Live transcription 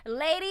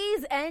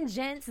Ladies and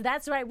gents,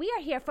 that's right. We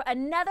are here for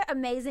another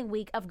amazing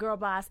week of Girl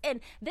Boss.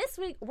 And this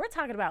week, we're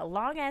talking about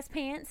long-ass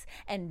pants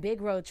and big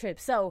road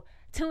trips. So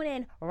tune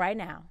in right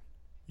now.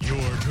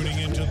 You're tuning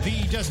into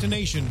the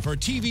destination for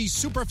TV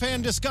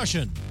superfan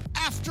discussion,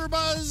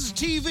 AfterBuzz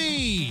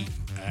TV.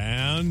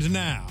 And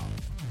now,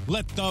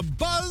 let the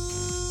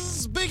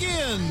buzz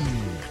begin.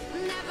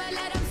 Never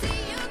let them see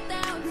you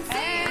down.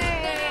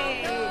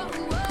 Hey.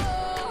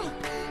 Whoa,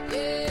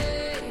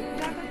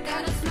 yeah.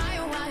 Gotta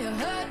smile while you're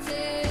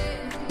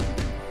hurting.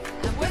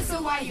 And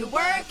whistle while you're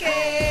working.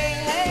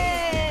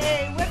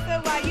 Hey,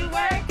 whistle while you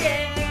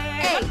working.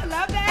 I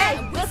love that.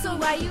 Hey, whistle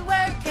while you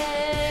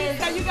working.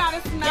 So you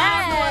gotta smile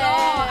Yes. through it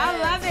all. I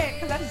love it,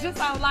 because that's just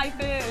how life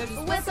is.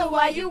 Whistle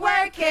while you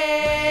working.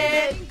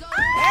 Hey,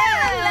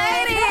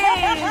 ladies.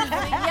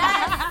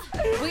 Yes,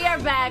 we are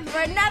back for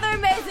another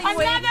amazing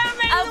week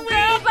of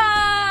Girl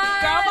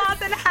Boss. Girl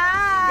Boss in the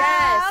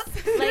house.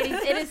 Yes,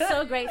 ladies, it is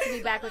so great to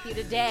be back with you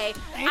today.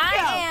 Thank I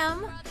you.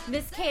 am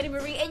Miss Candy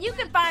Marie, and you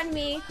can find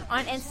me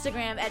on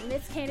Instagram at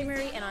Miss Candy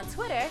Marie and on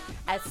Twitter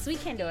at Sweet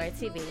Candora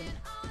TV.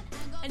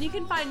 And you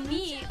can find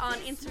me on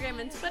Instagram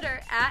and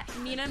Twitter at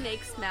Mina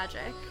Makes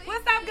Magic.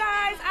 What's up,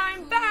 guys?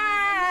 I'm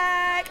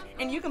back.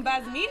 And you can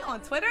buzz me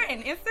on Twitter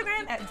and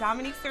Instagram at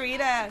Dominique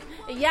Sarita.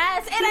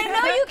 Yes, and I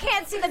know you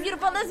can't see the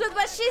beautiful Elizabeth,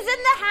 but she's in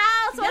the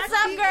house. What's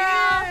up,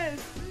 girl?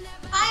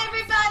 Hi,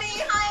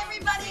 everybody.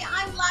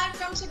 I'm live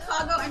from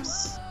Chicago. I'm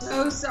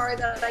so sorry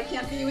that I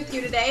can't be with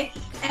you today.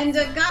 And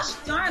gosh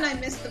darn, I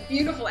missed the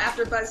beautiful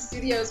AfterBuzz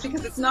Studios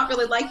because it's not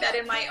really like that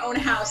in my own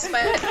house.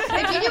 But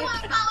if you do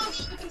want to follow me,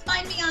 you can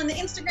find me on the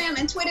Instagram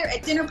and Twitter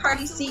at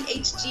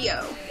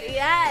DinnerPartyCHGO.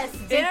 Yes,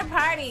 dinner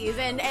parties.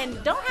 And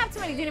don't have too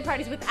many dinner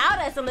parties without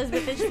us,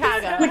 Elizabeth, in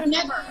Chicago. I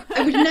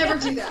would never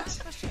do that.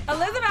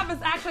 Elizabeth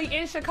is actually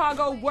in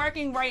Chicago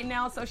working right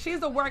now, so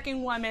she's a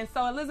working woman.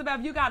 So,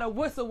 Elizabeth, you got to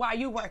whistle while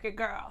you work it,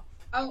 girl.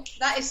 Oh,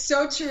 that is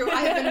so true.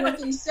 I have been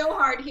working so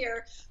hard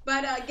here,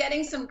 but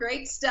getting some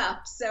great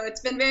stuff. So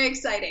it's been very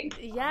exciting.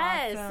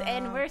 Yes, Awesome.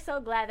 and we're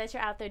so glad that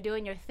you're out there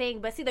doing your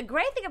thing. But see, the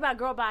great thing about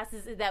Girl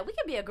Bosses is that we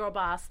can be a girl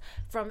boss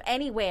from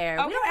anywhere.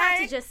 We don't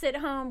have to just sit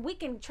home. We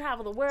can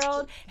travel the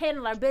world,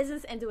 handle our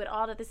business, and do it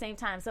all at the same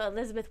time. So,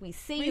 Elizabeth, we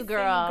see you,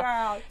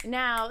 girl.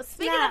 Now,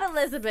 speaking of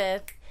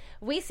Elizabeth,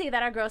 we see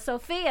that our girl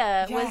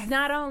Sophia was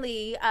not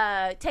only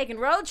taking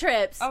road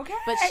trips,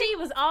 but she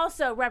was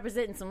also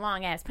representing some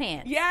long-ass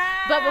pants. Yes.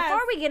 But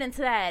before we get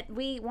into that,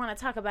 we want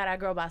to talk about our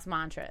Girl Boss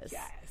mantras.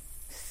 Yes.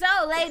 So,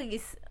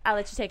 ladies, I'll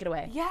let you take it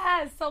away.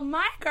 Yes, so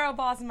my Girl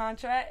Boss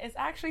mantra is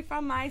actually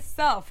from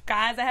myself,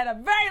 guys. I had a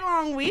very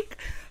long week,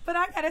 but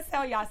I gotta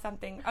tell y'all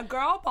something. A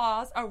girl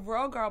boss, a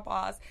real girl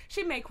boss,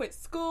 she may quit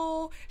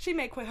school, she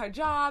may quit her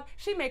job,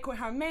 she may quit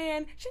her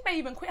man, she may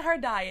even quit her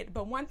diet,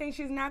 but one thing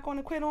she's not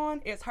gonna quit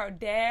on is her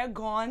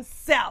daggone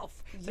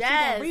self. So she's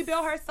gonna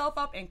rebuild herself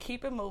up and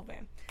keep it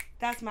moving.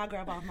 That's my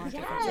Girl Boss mantra.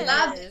 Yes.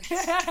 Love it.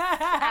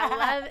 I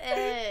love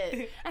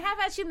it. And how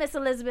about you, Miss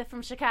Elizabeth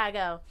from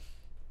Chicago?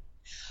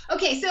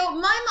 Okay, so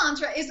my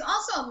mantra is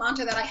also a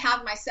mantra that I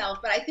have myself,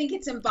 but I think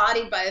it's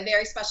embodied by a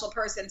very special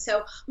person.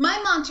 So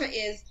my mantra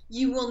is,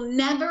 you will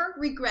never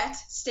regret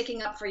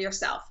sticking up for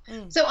yourself.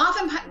 So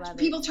often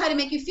people try to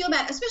make you feel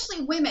bad,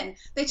 especially women.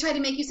 They try to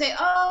make you say,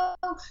 oh,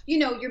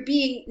 you're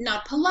being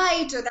not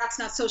polite, or that's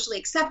not socially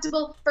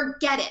acceptable.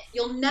 Forget it.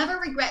 You'll never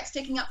regret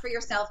sticking up for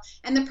yourself.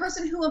 And the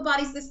person who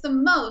embodies this the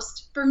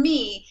most, for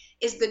me,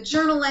 is the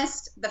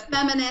journalist, the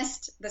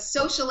feminist, the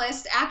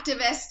socialist,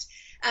 activist,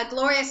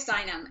 Gloria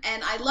Steinem,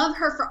 and I love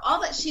her for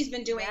all that she's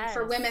been doing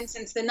for women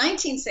since the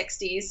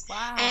 1960s.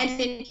 Wow. And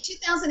in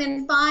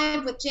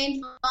 2005, with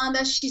Jane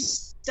Fonda, she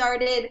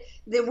started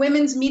the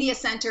Women's Media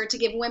Center to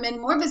give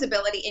women more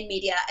visibility in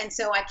media. And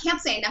so I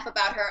can't say enough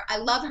about her. I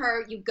love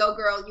her. You go,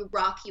 girl. You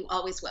rock. You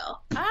always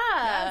will.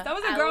 Yes, that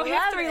was a girl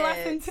history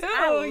lesson, too.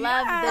 I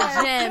love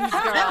the gems,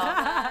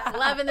 girl.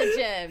 Loving the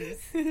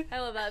gems. I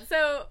love that.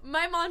 So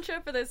my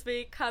mantra for this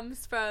week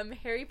comes from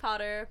Harry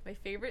Potter, my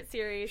favorite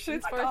series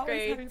since fourth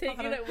grade,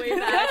 taking it way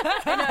back.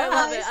 I know, I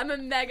love it. I'm a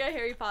mega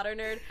Harry Potter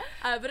nerd.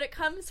 But it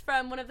comes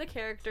from one of the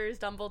characters,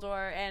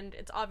 Dumbledore, and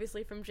it's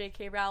obviously from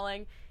J.K.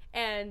 Rowling.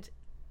 And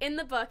in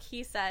the book,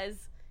 he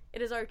says,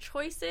 "It is our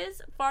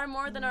choices, far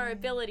more than our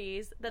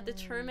abilities, that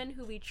determine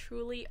who we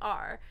truly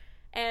are."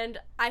 And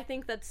I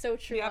think that's so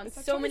true on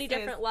so many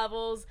different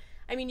levels.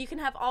 I mean, you can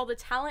have all the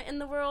talent in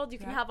the world, you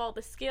can have all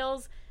the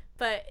skills,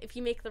 but if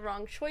you make the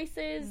wrong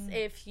choices,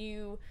 if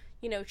you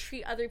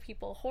treat other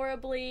people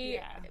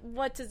horribly,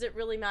 what does it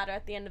really matter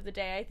at the end of the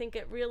day? I think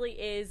it really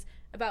is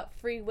about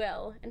free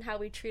will and how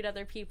we treat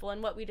other people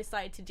and what we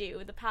decide to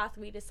do, the path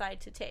we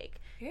decide to take.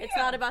 Yeah. It's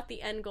not about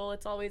the end goal,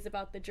 it's always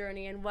about the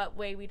journey and what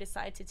way we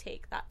decide to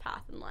take that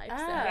path in life. So.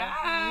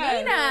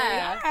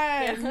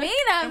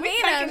 Mina.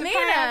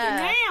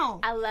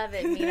 I love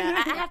it, Mina.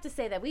 I have to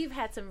say that we've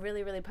had some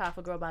really, really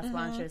powerful Girl Boss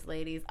mantras,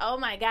 ladies. Oh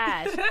my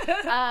gosh.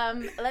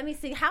 Let me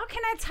see. How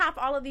can I top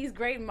all of these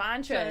great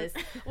mantras?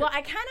 Well,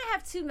 I kind of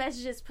have two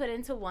messages put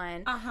into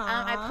one.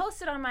 I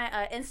posted on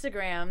my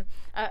Instagram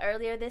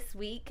earlier this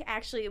week, actually,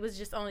 actually, it was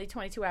just only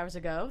 22 hours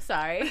ago.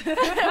 Sorry, which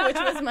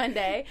was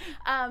Monday.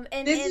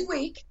 This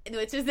week.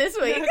 Which is this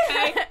week.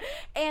 Okay.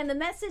 And the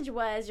message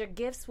was, your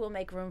gifts will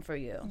make room for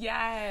you.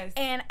 Yes.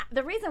 And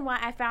the reason why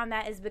I found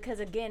that is because,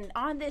 again,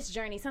 on this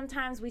journey,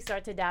 sometimes we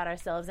start to doubt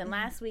ourselves. And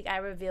last week I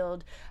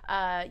revealed,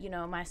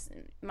 my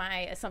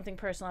something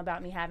personal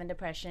about me having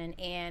depression.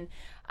 And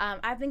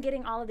I've been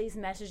getting all of these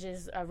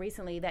messages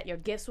recently that your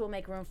gifts will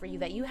make room for you,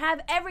 that you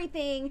have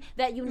everything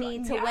that you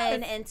need to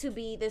win and to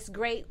be this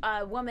great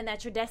woman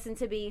that you're destined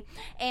to be.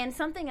 And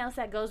something else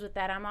that goes with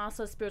that, I'm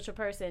also a spiritual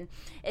person.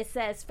 It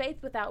says faith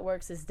without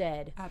works is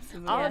dead.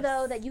 Absolutely.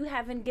 Although that you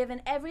haven't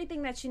given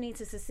everything that you need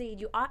to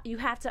succeed, you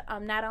have to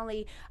not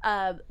only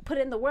put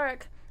in the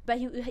work, but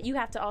you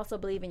have to also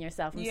believe in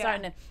yourself. I'm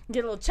starting to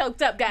get a little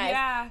choked up, guys.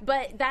 Yeah.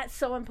 But that's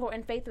so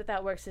important. Faith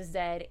without works is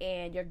dead,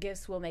 and your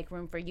gifts will make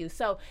room for you.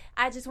 So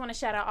I just want to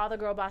shout out all the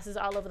girl bosses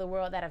all over the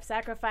world that have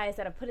sacrificed,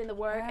 that have put in the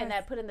work, and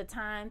that put in the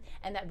time,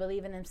 and that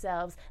believe in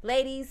themselves.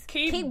 Ladies,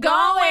 keep going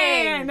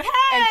and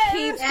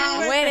keep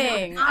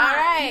winning. All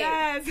right.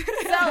 Yes.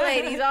 So,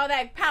 ladies, all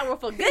that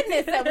powerful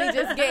goodness that we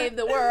just gave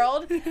the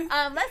world.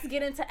 Let's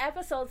get into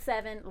episode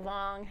 7,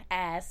 Long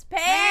Ass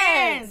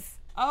Pants.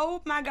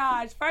 Oh my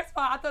gosh. First of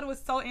all, I thought it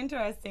was so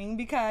interesting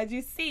because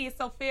you see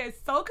Sophia is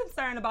so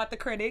concerned about the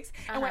critics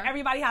and what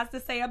everybody has to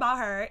say about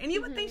her. And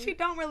you would think she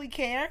don't really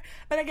care.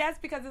 But I guess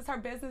because it's her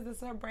business, it's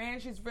her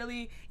brand, she's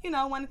really,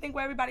 want to think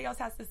what everybody else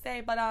has to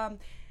say. But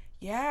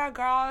yeah,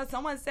 girl.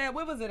 Someone said,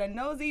 what was it? A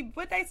nosy?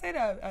 What they said?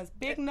 A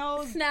big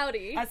nose?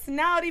 Snouty. A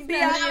snouty B.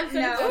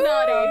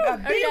 A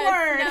B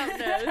word.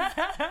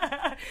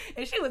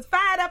 And she was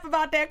fired up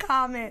about that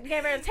comment.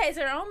 Gave her a taste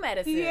of her own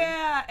medicine.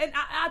 Yeah, and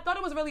I thought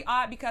it was really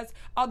odd because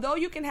although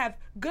you can have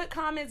good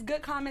comments,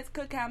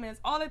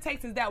 all it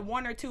takes is that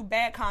one or two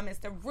bad comments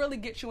to really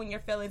get you in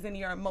your feelings and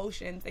your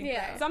emotions. And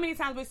so many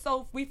times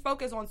we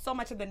focus on so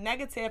much of the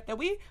negative that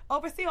we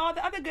oversee all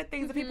the other good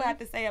things that people have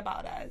to say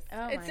about us.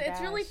 Oh it's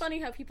really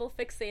funny how people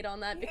fixate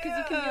on that because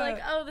you can be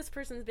like, oh, this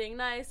person's being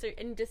nice,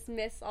 and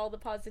dismiss all the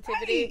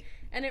positivity. Right.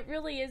 And it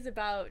really is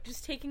about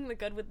just taking the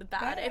good with the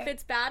bad. If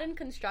it's bad and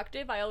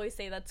constructive, I always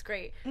say that's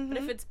great. But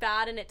if it's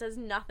bad and it does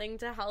nothing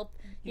to help,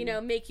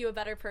 make you a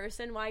better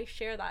person, why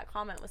share that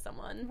comment with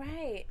someone?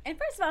 Right. And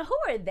first of all, who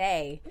are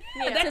they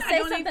to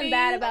say something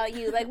bad about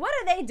you? Like, what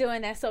are they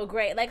doing that's so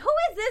great? Like, who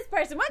is this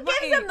person? What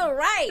gives them the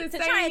right to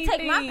try and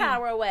take my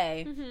power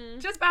away?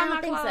 Just buy my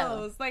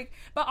clothes. So.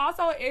 But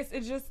also,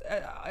 it's just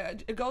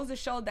it goes to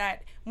show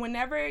that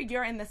whenever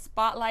you're in the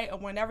spotlight or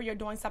whenever you're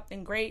doing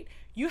something great,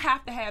 you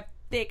have to have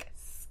thick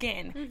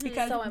skin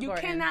because you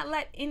cannot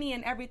let any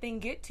and everything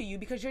get to you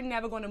because you're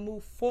never going to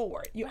move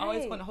forward. You're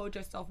always going to hold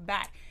yourself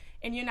back.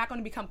 And you're not going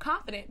to become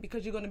confident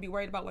because you're going to be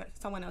worried about what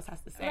someone else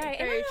has to say. Right,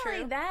 and not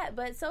only that,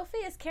 but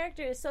Sophia's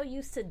character is so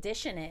used to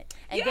dishing it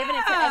and giving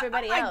it to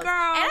everybody else. Girl.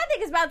 And I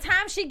think it's about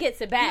time she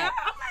gets it back.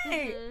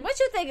 Yeah, What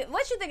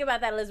you think about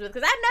that, Elizabeth?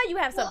 Because I know you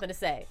have something to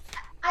say.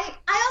 I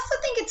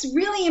also think it's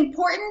really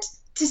important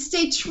to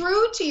stay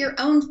true to your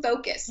own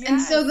focus. Yes.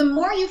 And so the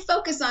more you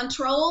focus on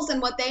trolls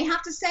and what they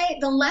have to say,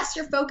 the less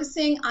you're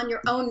focusing on your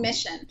own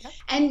mission. Yep.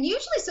 And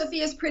usually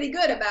Sophia's pretty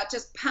good about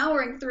just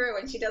powering through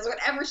and she does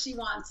whatever she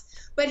wants.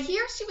 But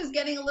here she was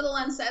getting a little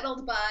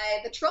unsettled by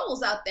the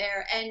trolls out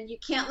there, and you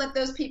can't let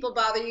those people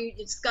bother you.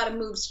 You just got to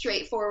move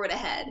straight forward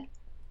ahead.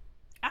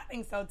 I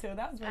think so too.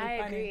 That was really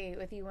funny. I agree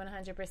with you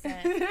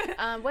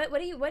 100%. What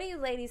do you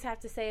ladies have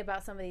to say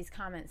about some of these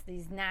comments,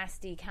 these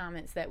nasty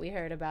comments that we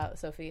heard about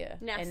Sophia?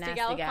 Nasty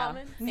gal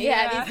comments?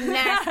 Yeah, these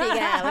nasty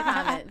gal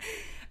comments.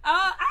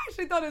 I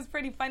actually thought it was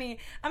pretty funny.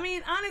 I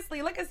mean,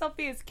 honestly, look at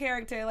Sophia's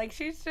character. Like,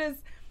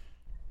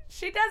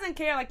 she doesn't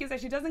care, like you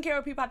said, she doesn't care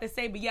what people have to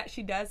say, but yet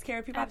she does care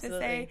what people have to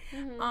say.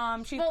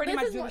 She's pretty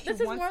much doing what she wants to do.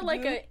 This is more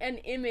like an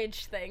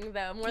image thing,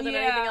 though, more than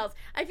anything else.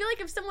 I feel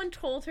like if someone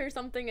told her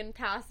something in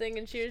passing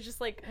and she was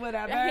just like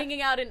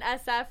hanging out in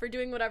SF or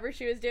doing whatever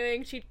she was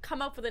doing, she'd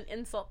come up with an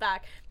insult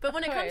back. But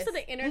when it comes to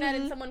the internet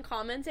and someone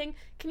commenting,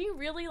 can you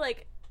really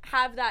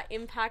have that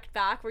impact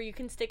back where you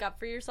can stick up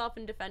for yourself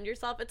and defend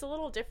yourself? It's a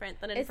little different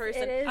than in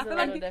person. It is a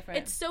little different.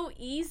 It's so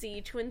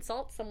easy to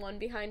insult someone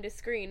behind a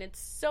screen. It's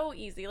so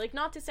easy.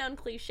 Not to sound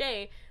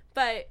cliche,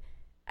 but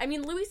I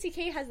mean, Louis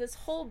C.K. has this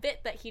whole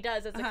bit that he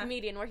does as a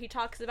comedian where he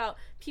talks about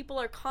people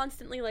are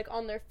constantly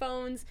on their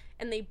phones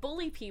and they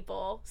bully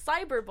people,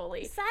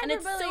 cyberbully. And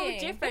it's so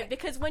different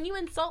because when you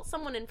insult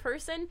someone in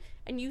person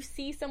and you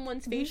see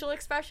someone's facial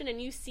expression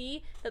and you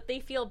see that they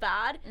feel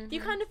bad, you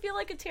kind of feel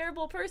like a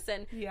terrible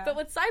person. Yeah. But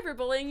with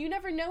cyberbullying, you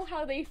never know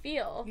how they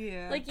feel.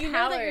 Yeah.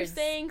 Know that you're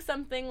saying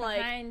something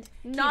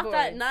not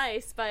that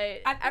nice,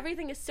 but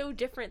everything is so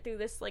different through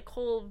this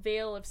whole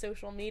veil of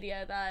social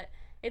media that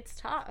it's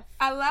tough.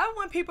 I love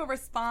when people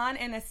respond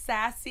in a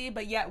sassy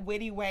but yet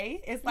witty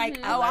way. It's like,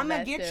 oh, I'm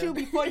going to get you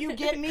before you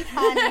get me,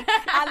 honey.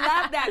 I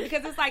love that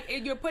because it's like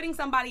you're putting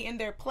somebody in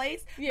their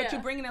place, but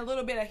you're bringing a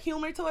little bit of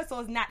humor to it, so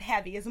it's not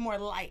heavy. It's more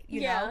light,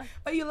 you know?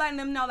 But you're letting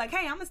them know, like,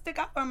 hey, I'm going to stick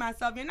up for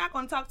myself. You're not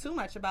going to talk too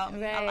much about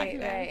me. I like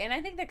that. Right. And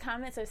I think the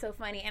comments are so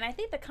funny. And I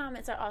think the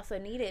comments are also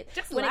needed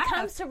when it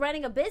comes to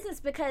running a business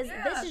because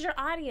this is your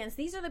audience.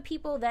 These are the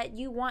people that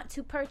you want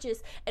to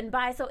purchase and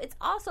buy. So it's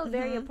also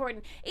very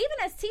important, even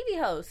as TV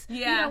hosts.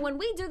 You know, when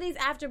we do these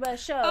AfterBuzz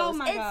shows,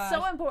 it's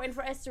so important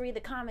for us to read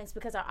the comments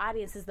because our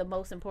audience is the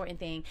most important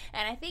thing.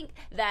 And I think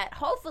that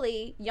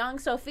hopefully young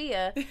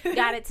Sophia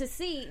got to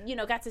see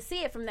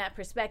it from that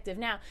perspective.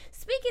 Now,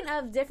 speaking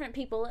of different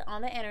people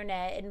on the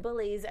internet and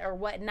bullies or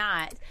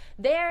whatnot,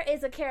 there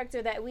is a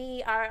character that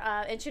we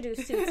are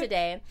introduced to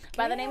today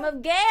by the name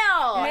of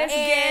Gail. Miss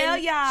Gail,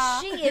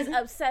 y'all. She is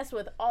obsessed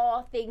with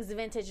all things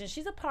vintage, and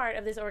she's a part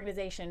of this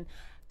organization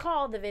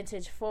called the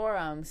Vintage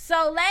Forum.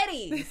 So,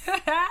 ladies,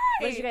 what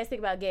did you guys think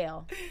about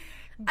Gail?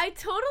 Part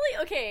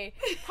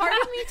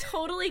of me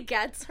totally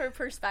gets her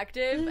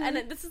perspective,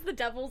 and this is the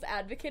devil's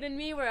advocate in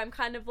me, where I'm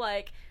kind of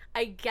like,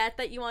 I get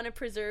that you want to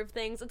preserve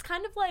things. It's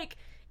kind of like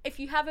if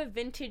you have a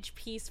vintage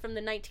piece from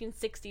the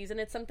 1960s and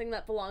it's something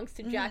that belongs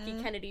to Jackie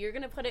Kennedy, you're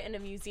going to put it in a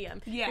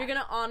museum. Yeah. You're going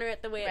to honor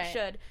it the way it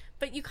should.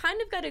 But you kind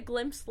of got a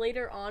glimpse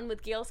later on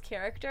with Gail's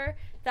character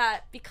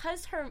that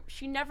because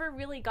she never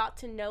really got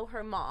to know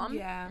her mom,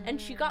 and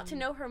she got to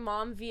know her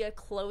mom via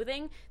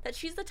clothing, that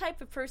she's the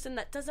type of person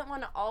that doesn't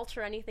want to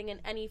alter anything in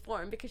any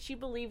form because she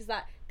believes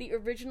that the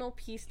original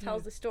piece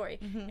tells the story.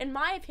 In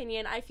my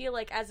opinion, I feel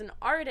like as an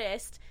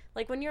artist,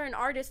 like when you're an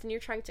artist and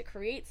you're trying to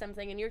create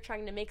something and you're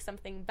trying to make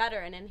something better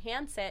and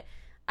enhance it,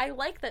 I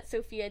like that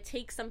Sophia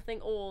takes something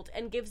old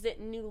and gives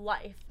it new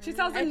life. She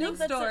tells a new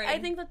story. I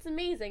think that's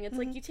amazing. It's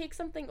like you take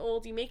something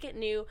old, you make it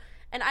new,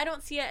 and I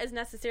don't see it as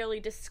necessarily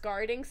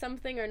discarding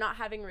something or not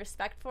having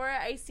respect for it.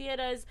 I see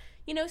it as,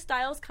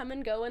 styles come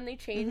and go and they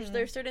change.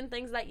 There's certain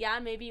things that,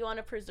 maybe you want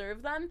to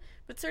preserve them,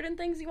 but certain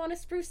things you want to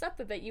spruce up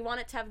a bit. You want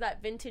it to have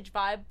that vintage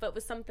vibe, but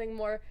with something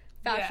more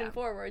fashion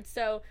forward.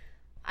 So,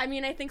 I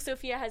mean, I think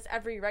Sophia has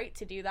every right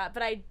to do that,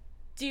 but I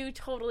do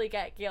totally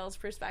get Gail's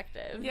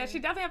perspective. Yeah, she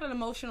definitely has an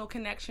emotional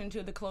connection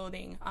to the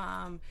clothing,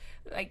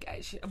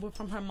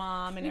 from her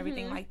mom and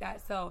everything like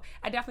that. So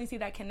I definitely see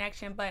that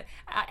connection. But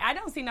I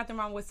don't see nothing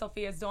wrong with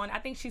Sophia's doing. I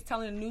think she's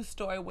telling a new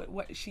story with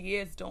what she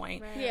is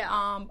doing. Right. Yeah.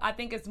 I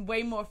think it's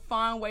way more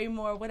fun, way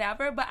more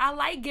whatever. But I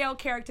like Gail's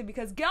character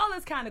because Gail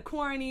is kind of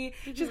corny.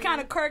 She's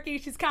kind of quirky.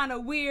 She's kind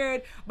of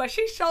weird. But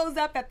she shows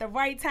up at the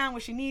right time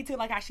when she needs to,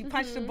 like how she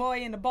punched the boy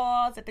in the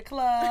balls at the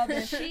club.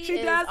 And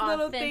she does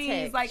little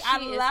things. Like, I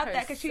love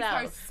that because she's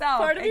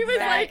herself. Part of me was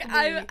like,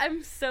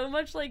 I'm so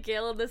much like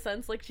Gail in the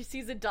sense, like, she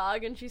sees a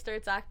dog and she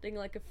starts acting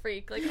like a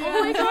freak. Like,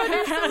 oh my god,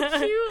 you're so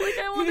cute.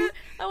 Like,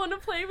 I want to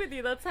play with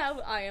you. That's how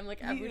I am, like,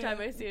 every time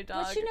I see a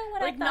dog. But you know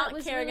what, like, I thought not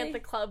was caring really... at the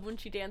club when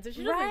she dances.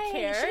 She doesn't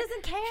care. She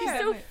doesn't care. She's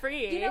so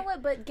free. You know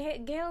what, but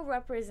Gail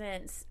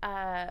represents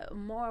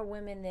more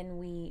women than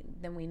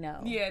we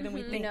know. Yeah, than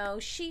we think.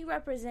 She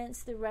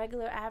represents the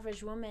regular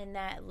average woman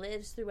that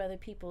lives through other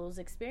people's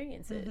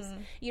experiences.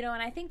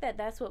 And I think that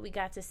that's what we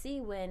got to see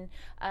when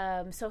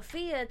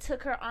Sophia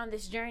took her on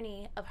this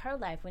journey of her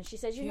life, when she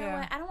said, you know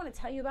what, I don't want to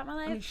tell you about my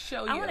life.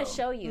 I want to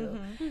show you.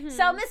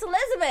 So, Miss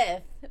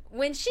Elizabeth,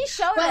 when she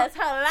showed us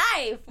her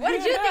life, what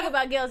did you think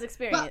about Gail's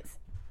experience?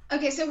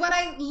 Okay, so what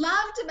I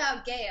loved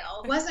about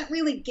Gail wasn't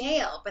really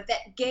Gail, but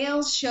that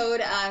Gail showed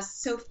us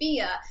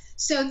Sophia.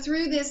 So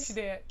through this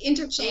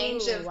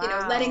interchange of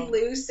letting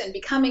loose and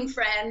becoming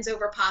friends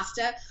over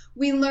pasta,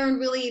 we learned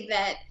really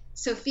that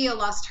Sophia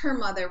lost her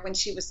mother when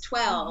she was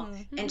 12,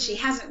 and she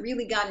hasn't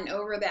really gotten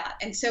over that.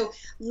 And so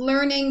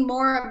learning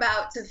more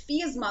about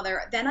Sophia's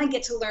mother, then I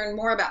get to learn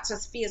more about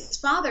Sophia's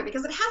father,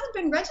 because it hasn't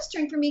been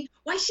registering for me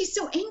why she's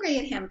so angry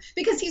at him,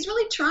 because he's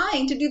really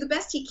trying to do the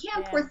best he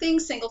can. Poor thing,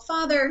 single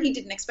father. He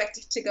didn't expect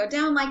it to go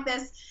down like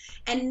this.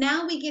 And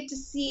now we get to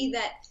see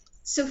that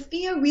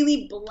Sophia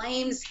really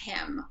blames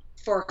him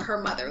for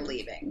her mother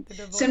leaving.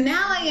 So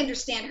now I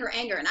understand her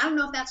anger, and I don't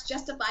know if that's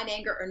justified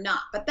anger or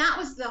not, but that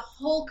was the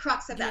whole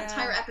crux of that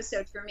entire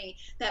episode for me,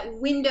 that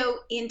window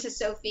into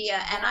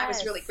Sophia, and I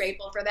was really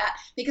grateful for that,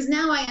 because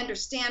now I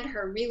understand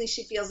her. Really,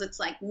 she feels it's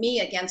like me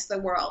against the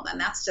world, and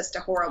that's just a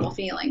horrible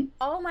feeling.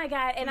 Oh my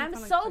God, and I'm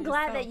so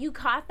glad that you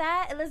caught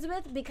that,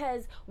 Elizabeth,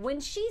 because when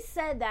she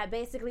said that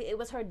basically it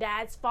was her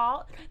dad's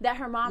fault that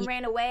her mom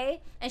ran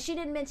away, and she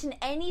didn't mention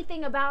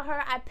anything about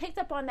her, I picked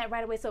up on that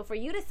right away. So for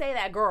you to say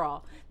that,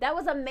 girl, that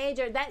was a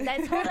major, that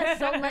told us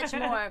so much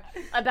more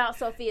about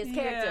Sophia's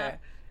character.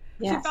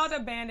 She felt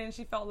abandoned.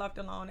 She felt left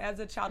alone. As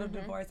a child of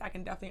divorce, I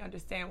can definitely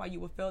understand why you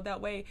would feel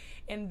that way.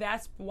 And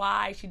that's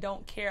why she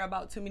don't care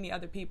about too many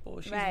other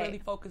people. She's really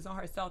focused on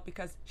herself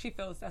because she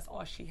feels that's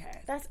all she has.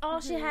 That's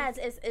all she has.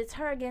 It's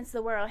her against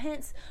the world.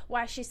 Hence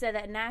why she said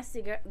that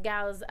Nasty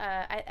Gal's,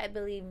 I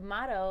believe,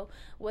 motto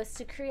was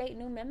to create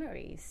new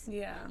memories.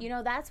 Yeah. You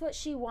know, that's what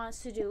she wants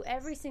to do.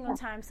 Every single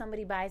time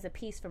somebody buys a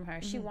piece from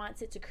her, she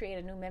wants it to create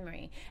a new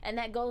memory. And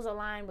that goes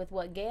aligned with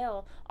what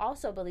Gail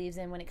also believes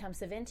in when it comes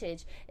to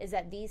vintage, is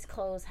that these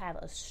clothes have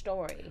a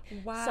story.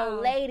 Wow. So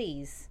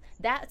ladies,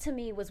 that to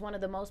me was one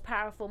of the most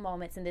powerful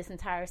moments in this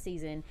entire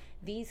season.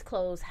 These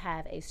clothes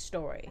have a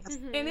story.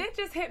 And it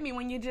just hit me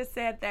when you just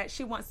said that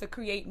she wants to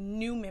create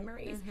new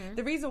memories.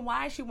 The reason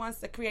why she wants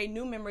to create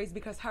new memories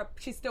because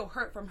she's still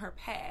hurt from her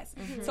past.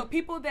 So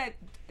people that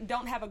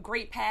don't have a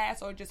great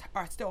past or just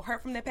are still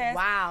hurt from their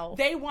past,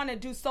 they want to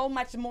do so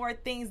much more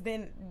things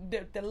than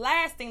the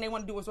last thing they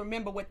want to do is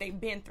remember what they've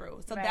been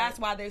through. So that's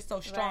why they're so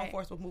strong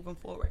for us with moving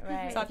forward.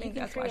 So I think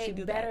that's why she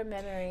do that. Better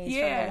memories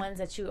from the ones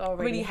that you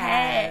already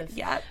have.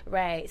 Yep.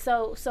 Right.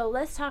 So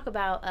let's talk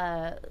about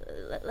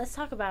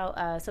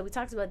so we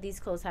talked about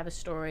these clothes have a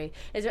story.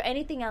 Is there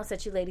anything else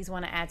that you ladies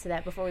want to add to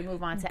that before we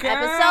move on to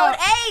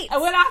episode 8?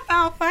 What I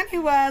found funny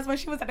was when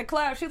she was at the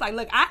club, she was like,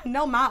 look, I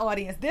know my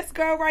audience. This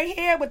girl right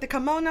here with the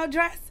kimono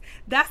dress,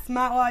 that's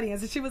my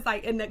audience. And she was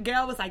like, and the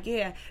girl was like,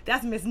 yeah,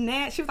 that's Miss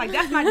Nat. She was like,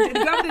 that's the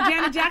girl with the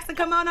Janet Jackson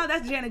kimono,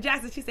 that's Janet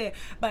Jackson. She said,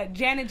 but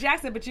Janet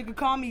Jackson, but you can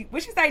call me,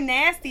 what she say,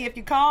 nasty if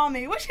you call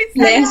me. What she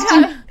say?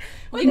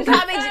 You can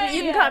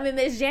call me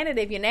Miss Janet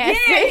if you're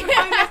nasty. Yeah, you can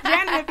call me Miss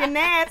Janet if you're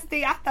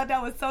nasty. I thought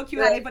that was so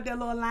cute how they put their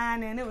little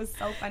line in. It was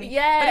so funny.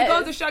 Yes. But it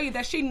goes to show you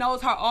that she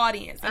knows her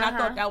audience. And I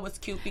thought that was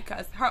cute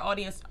because her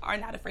audience are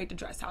not afraid to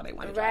dress how they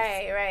want to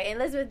dress. Right. And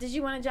Elizabeth, did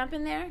you want to jump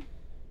in there?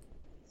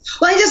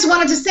 Well, I just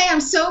wanted to say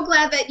I'm so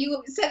glad that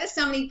you said this,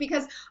 Dominique,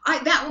 because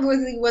that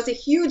really was a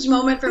huge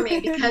moment for me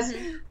because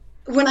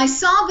when I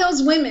saw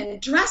those women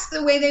dressed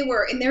the way they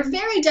were in their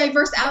very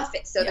diverse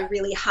outfits, so the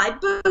really high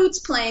boots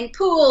playing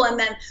pool, and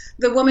then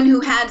the woman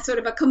who had sort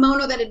of a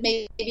kimono that had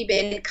maybe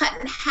been cut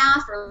in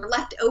half or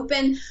left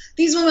open,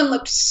 these women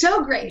looked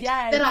so great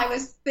that I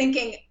was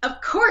thinking, of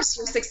course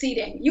you're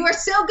succeeding. You are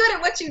so good at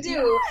what you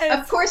do.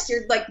 Of course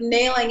you're like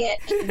nailing it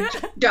and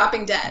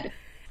dropping dead.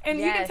 And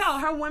you can tell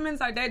her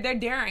women's are they're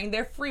daring,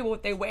 they're free with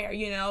what they wear,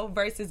 you know,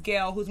 versus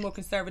Gail who's more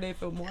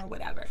conservative or more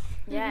whatever.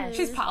 Yes,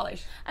 she's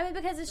polished. I mean,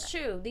 because it's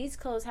true. These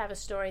clothes have a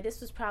story. This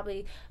was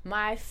probably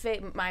my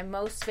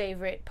most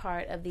favorite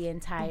part of the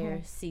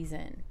entire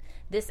season.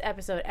 This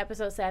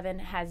episode 7,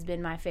 has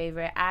been my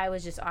favorite. I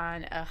was just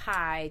on a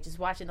high, just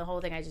watching the whole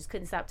thing. I just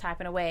couldn't stop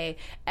typing away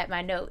at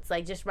my notes,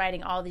 like just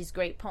writing all these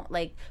great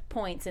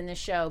points in the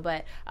show.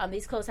 But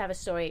these clothes have a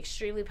story,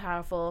 extremely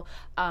powerful.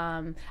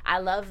 I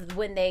love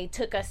when they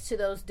took us to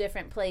those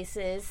different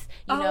places.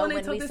 You know,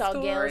 when we saw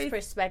Gail's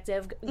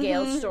perspective,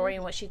 Gail's story,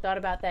 and what she thought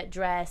about that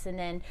dress, and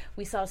then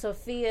we saw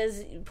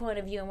Sophia's point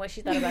of view and what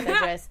she thought about that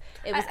dress.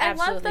 It was absolutely great.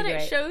 I love that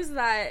it shows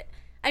that.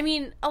 I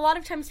mean, a lot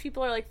of times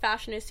people are like,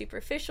 fashion is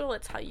superficial,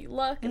 it's how you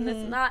look, and this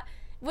and that,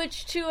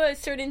 which to a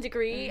certain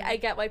degree, I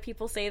get why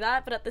people say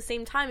that, but at the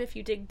same time, if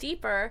you dig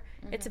deeper,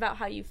 it's about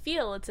how you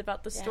feel, it's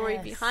about the story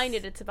behind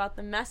it, it's about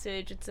the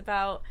message, it's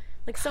about,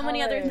 like, so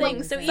many other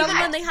things. So even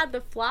when they had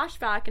the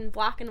flashback in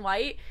black and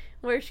white,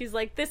 where she's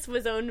like, this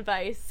was owned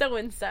by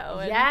so-and-so.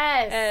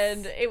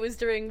 And it was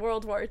during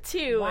World War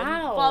II. Wow.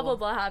 And blah, blah,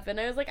 blah happened.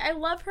 I was like, I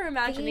love her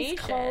imagination. These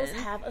clothes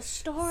have a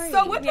story.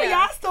 So what do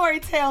y'all story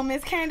tell,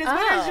 Miss Candace?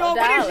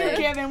 What is you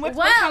giving? What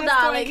kind of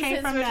story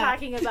came from we're that?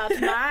 talking about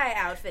my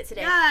outfit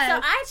today. So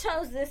I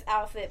chose this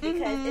outfit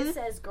because it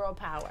says girl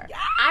power.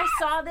 I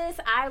saw this.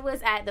 I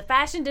was at the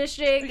Fashion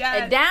District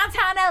in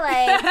downtown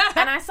LA,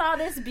 and I saw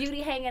this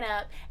beauty hanging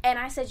up, and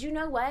I said, you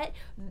know what?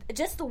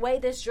 Just the way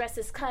this dress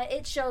is cut,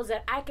 it shows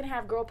that I can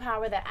have girl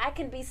power, that I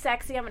can be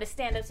sexy. I'm going to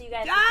stand up so you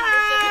guys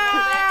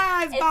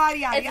can see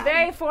this. It's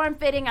very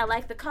form-fitting. I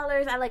like the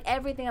colors. I like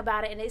everything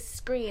about it, and it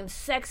screams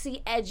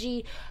sexy,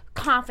 edgy,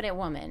 confident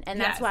woman. And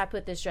that's why I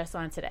put this dress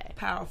on today.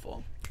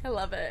 Powerful. I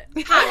love it.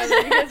 What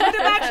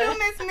about you,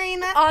 Miss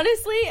Mina?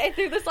 Honestly, I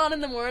threw this on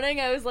in the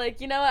morning. I was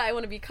like, you know what? I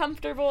want to be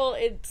comfortable.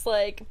 It's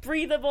like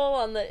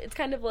breathable it's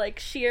kind of like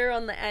sheer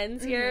on the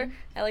ends here.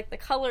 I like the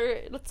color.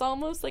 It's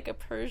almost like a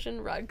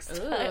Persian rug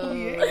style.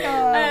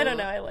 I don't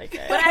know. I like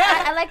it. But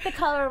I like the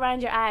color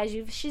around your eyes.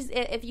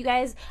 If you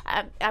guys,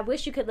 I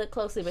wish you could look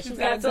closely, but she's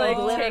got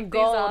glitter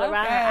gold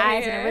around her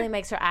eyes, and it really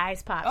makes her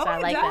eyes pop. So I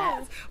like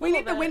that. We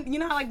need you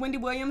know how like Wendy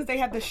Williams, they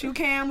have the shoe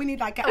cam. We need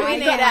like an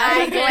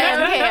eye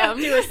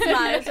cam.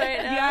 Smiles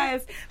right now.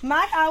 Yes.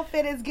 My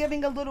outfit is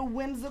giving a little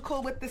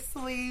whimsical with the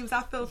sleeves.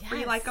 I feel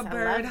free like a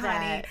bird,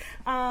 honey.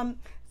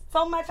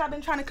 So much I've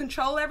been trying to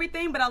control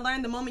everything, but I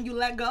learned the moment you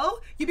let go,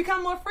 you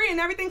become more free and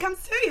everything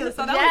comes to you.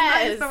 So that was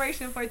my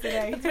inspiration for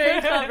today. It's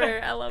very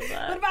clever. I love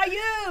that. What about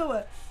you?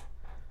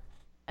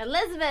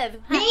 Elizabeth,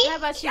 Me? how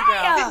about you,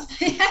 girl?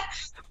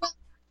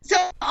 So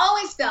I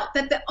always felt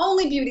that the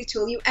only beauty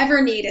tool you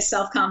ever need is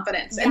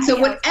self-confidence. And so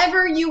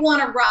whatever you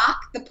want to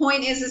rock, the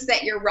point is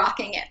that you're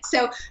rocking it.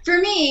 So for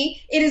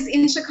me, it is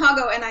in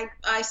Chicago, and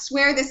I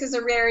swear this is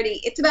a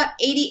rarity. It's about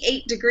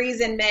 88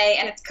 degrees in May,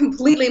 and it's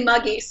completely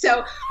muggy.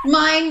 So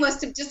mine was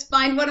to just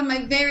find one of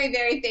my very,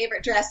 very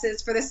favorite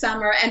dresses for the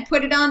summer and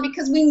put it on,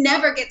 because we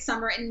never get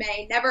summer in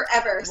May, never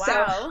ever. Wow.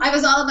 So I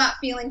was all about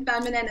feeling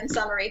feminine and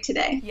summery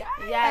today.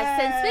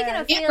 Yes. And speaking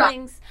of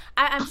feelings,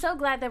 I'm so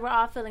glad that we're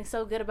all feeling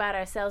so good about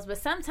ourselves. But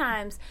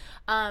sometimes,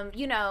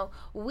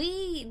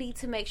 we need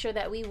to make sure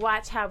that we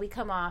watch how we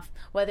come off,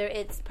 whether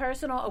it's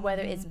personal or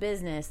whether it's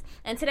business.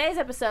 And today's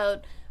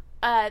episode,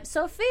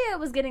 Sophia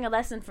was getting a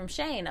lesson from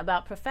Shane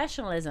about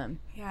professionalism.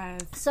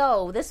 Yes.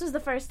 So this was the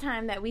first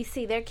time that we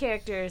see their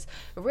characters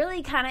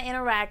really kind of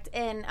interact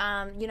in,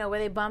 where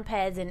they bump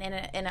heads in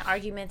an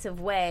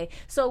argumentative way.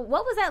 So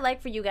what was that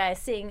like for you guys,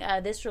 seeing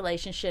this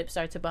relationship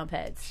start to bump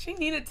heads? She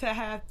needed to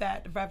have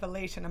that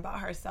revelation about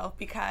herself,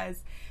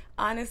 because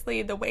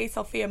honestly, the way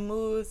Sophia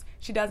moves,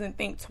 she doesn't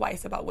think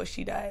twice about what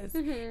she does.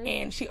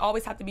 And she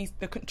always has to be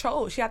the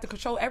control. She has to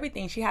control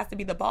everything. She has to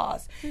be the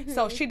boss.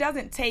 So she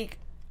doesn't take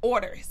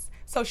orders.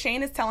 So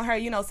Shane is telling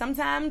her,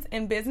 sometimes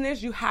in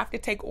business, you have to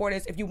take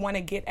orders if you want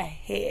to get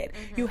ahead.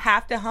 You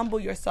have to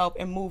humble yourself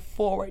and move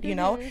forward,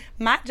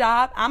 My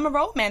job, I'm a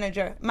road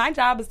manager. My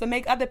job is to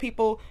make other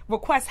people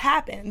requests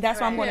happen.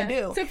 That's what I'm going to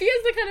do.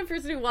 Sophia's the kind of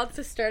person who wants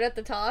to start at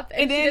the top,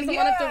 and she doesn't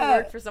want to have to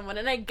work for someone.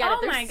 And I get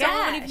it. There's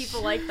so many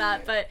people like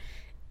that, but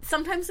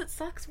sometimes it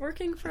sucks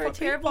working for a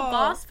terrible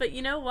boss. But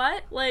you know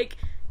what?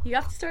 You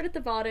have to start at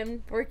the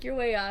bottom, work your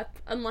way up,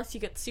 unless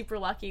you get super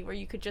lucky where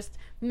you could just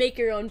make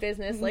your own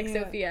business like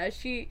Sophia.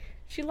 She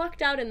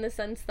lucked out in the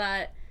sense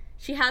that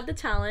she had the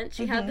talent,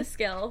 she had the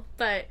skill,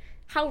 but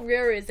how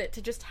rare is it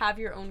to just have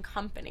your own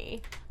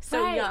company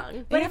so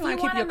young? But if you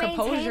want to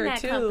maintain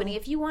that company,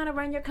 if you want to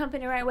run your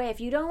company the right way, if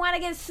you don't want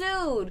to get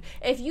sued,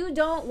 if you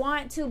don't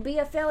want to be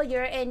a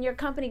failure and your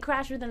company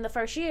crash within the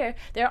first year,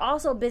 there are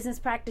also business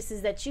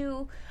practices that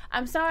you,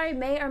 I'm sorry,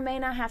 may or may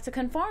not have to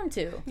conform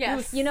to.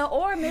 Yes.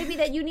 Or maybe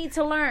that you need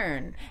to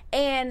learn.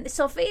 And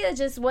Sophia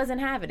just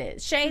wasn't having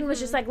it. Shane was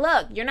just like,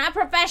 look, you're not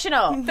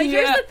professional. But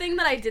here's the thing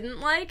that I didn't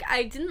like.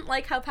 I didn't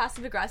like how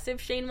passive-aggressive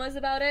Shane was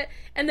about it.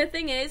 And the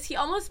thing is, he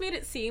almost made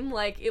it seem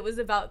like it was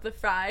about the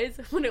fries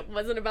when it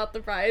wasn't about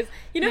the fries.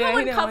 You know how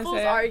when couples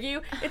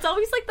argue, it's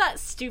always like that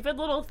stupid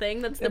little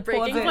thing that's the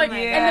breaking point.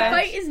 And the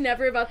fight is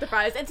never about the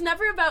fries. It's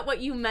never about what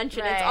you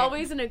mentioned. It's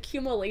always an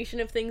accumulation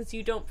of things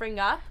you don't bring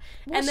up.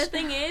 And the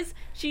thing is,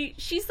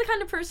 she's the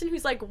kind of person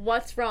who's like,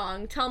 what's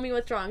wrong? Tell me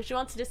what's wrong. She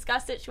wants to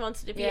discuss it. She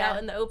wants it to be out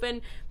in the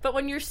open. But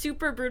when you're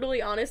super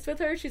brutally honest with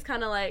her, she's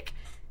kind of like,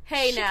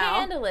 hey, she can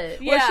handle it.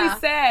 Yeah. What she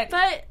said.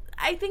 But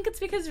I think it's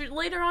because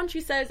later on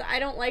she says, I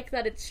don't like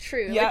that it's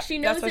true. Yep, she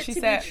knows it to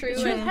be true.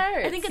 It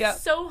hurts. I think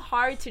it's so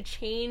hard to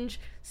change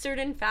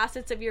certain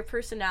facets of your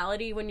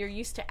personality when you're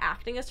used to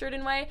acting a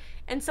certain way.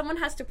 And someone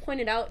has to point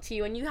it out to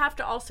you. And you have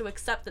to also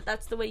accept that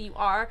that's the way you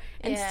are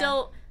and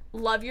still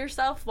love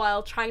yourself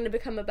while trying to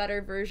become a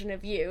better version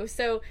of you.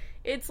 So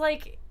it's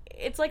like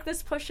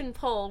this push and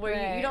pull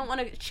where you don't want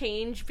to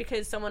change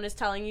because someone is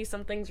telling you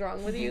something's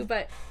wrong with you,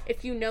 but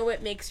if you know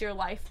it makes your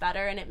life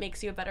better and it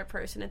makes you a better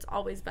person, it's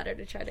always better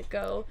to try to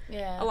go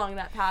along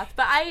that path.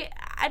 But I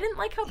didn't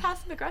like how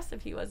passive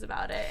aggressive he was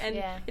about it, and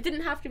it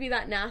didn't have to be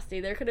that nasty.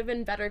 There could have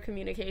been better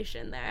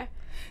communication there.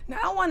 Now,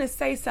 I want to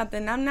say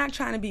something. I'm not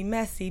trying to be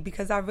messy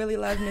because I really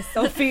love Miss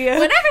Sophia.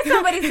 Whenever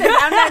somebody says,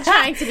 I'm not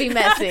trying to be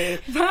messy,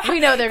 we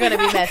know they're going to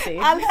be messy.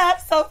 I love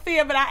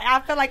Sophia, but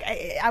I feel like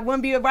I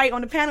wouldn't be right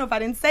on the panel if I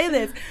didn't say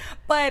this.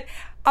 But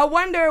I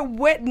wonder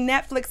what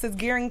Netflix is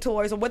gearing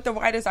towards, or what the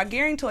writers are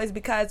gearing towards,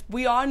 because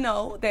we all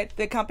know that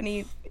the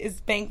company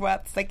is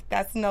bankrupt. It's like,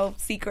 that's no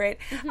secret.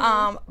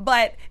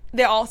 But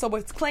there also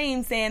was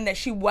claims saying that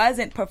she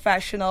wasn't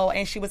professional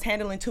and she was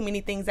handling too many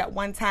things at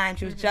one time.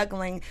 She was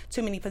juggling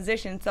too many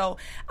positions. So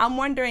I'm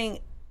wondering,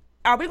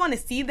 are we going to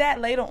see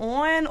that later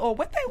on, or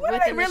what are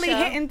they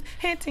really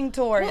hinting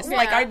towards? Well,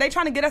 like, are they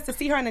trying to get us to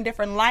see her in a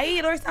different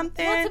light or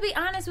something? Well, to be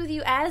honest with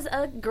you, as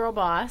a girl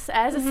boss,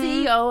 as a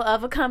CEO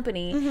of a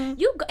company,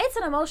 it's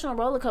an emotional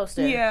roller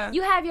coaster. Yeah.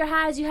 You have your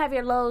highs, you have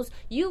your lows.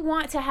 You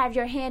want to have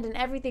your hand in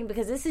everything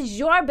because this is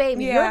your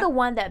baby. You're the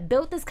one that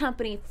built this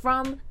company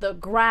from the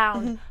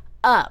ground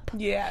up.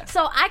 Yeah.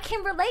 So I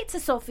can relate to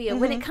Sophia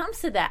when it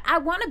comes to that. I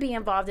want to be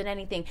involved in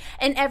anything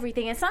and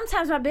everything. And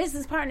sometimes my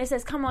business partner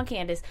says, come on,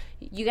 Candace,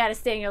 you got to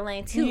stay in your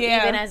lane too,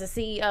 even as a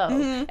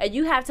CEO. And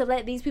you have to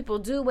let these people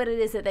do what it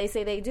is that they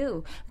say they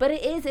do. But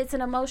it's an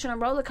emotional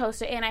roller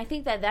coaster. And I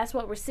think that that's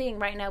what we're seeing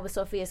right now with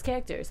Sophia's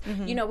characters.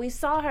 We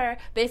saw her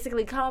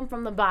basically come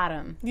from the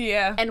bottom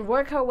and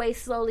work her way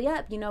slowly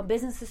up.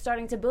 Business is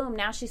starting to boom.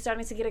 Now she's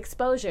starting to get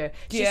exposure.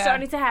 She's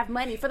starting to have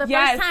money. For the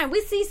first time,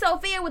 we see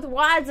Sophia with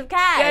wads of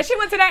cash. Yeah, she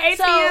went to that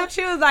ATM.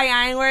 She was like,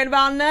 I ain't worried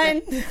about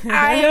nothing.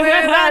 I ain't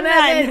worried about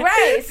nothing.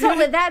 Right. So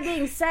with that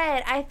being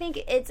said, I think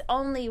it's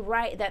only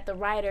right that the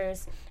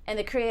writers and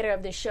the creator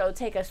of the show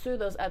take us through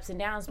those ups and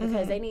downs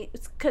because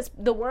because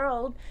the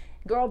world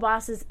girl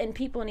bosses and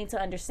people need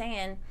to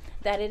understand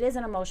that it is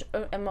an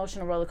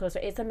emotional roller coaster.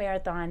 It's a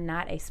marathon,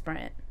 not a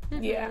sprint.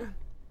 Yeah.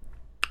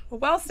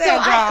 Well said,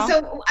 y'all.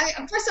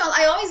 First of all,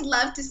 I always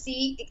love to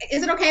see.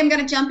 Is it okay? I'm going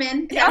to jump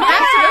in.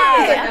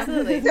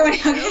 Absolutely. Go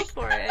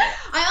for it.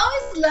 I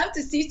always love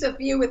to see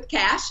Sophia with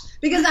cash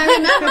because I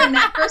remember in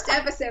that first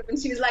episode when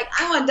she was like,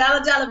 "I want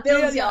dollar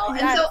bills, y'all,"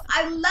 and so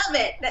I love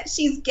it that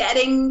she's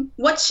getting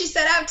what she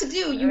set out to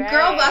do. You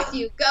girl boss,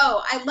 you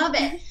go. I love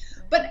it.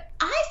 But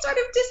I sort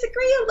of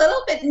disagree a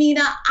little bit,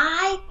 Nina.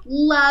 I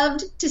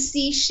loved to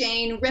see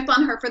Shane rip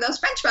on her for those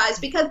French fries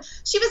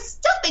because she was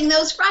stuffing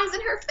those fries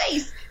in her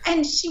face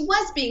and she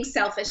was being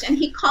selfish and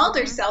he called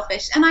her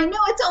selfish. And I know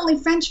it's only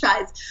French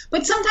fries,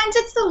 but sometimes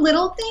it's the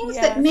little things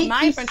that make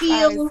you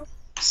feel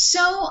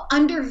so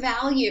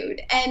undervalued.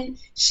 And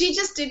she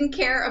just didn't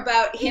care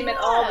about him at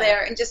all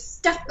there and just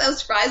stuffed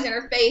those fries in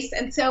her face.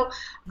 And so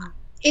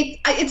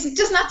it's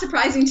just not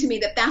surprising to me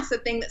that that's the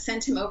thing that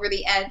sent him over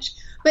the edge.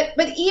 But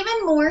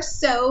even more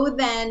so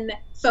than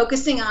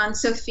focusing on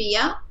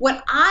Sophia,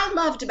 what I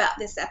loved about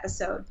this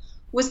episode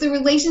was the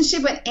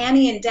relationship with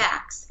Annie and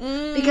Dax.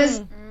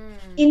 Because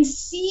in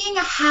seeing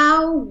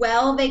how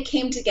well they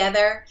came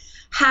together,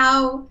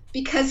 how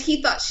because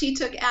he thought she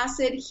took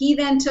acid, he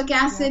then took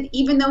acid,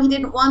 even though he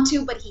didn't want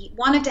to, but he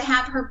wanted to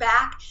have her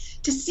back,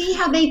 to see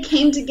how they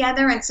came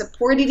together and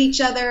supported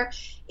each other,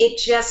 it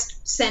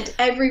just sent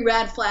every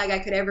red flag I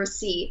could ever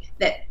see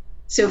that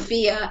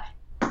Sophia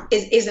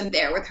isn't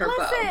there with her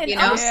beau, you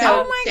know?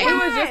 Oh my gosh. We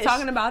were just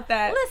talking about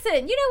that.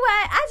 Listen, you know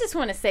what? I just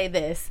want to say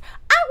this.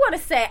 Where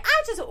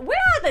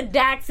are the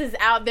Daxes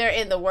out there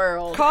in the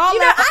world?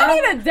 I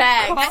need a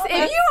Dax.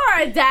 If you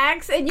are a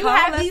Dax and you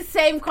have these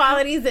same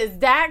qualities as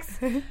Dax,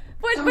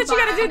 what you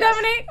gonna do,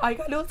 Dominique? All you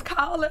gotta do is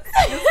call us.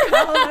 You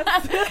know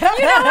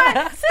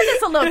what? Send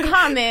us a little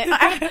comment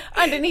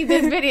underneath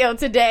this video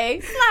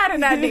today. Slide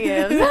in our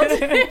DMs.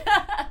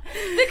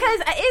 Because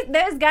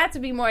there's got to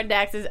be more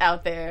Daxes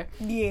out there.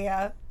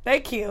 Yeah. They're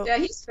cute. Yeah,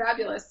 he's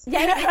fabulous.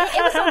 Yeah,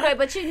 it was so great.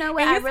 But you know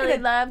what I really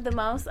loved the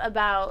most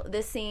about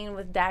this scene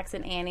with Dax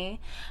and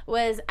Annie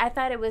was I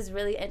thought it was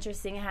really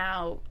interesting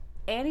how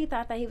Annie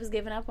thought that he was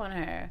giving up on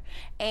her.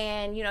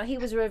 And, you know, he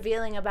was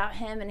revealing about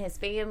him and his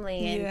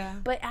family.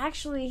 But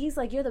actually, he's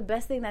like, you're the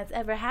best thing that's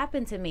ever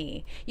happened to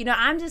me. You know,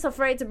 I'm just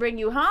afraid to bring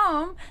you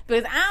home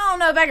because I don't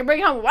know if I can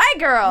bring home a white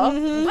girl.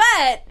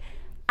 But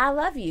I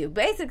love you.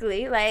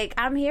 Basically, like,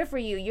 I'm here for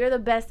you. You're the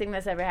best thing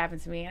that's ever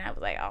happened to me. And I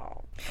was like,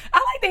 oh. I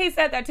like that he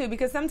said that too,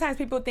 because sometimes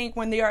people think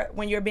when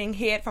you're being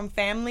hid from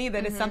family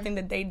that it's something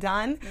that they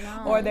done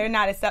or they're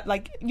not accept.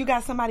 Like, you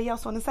got somebody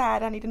else on the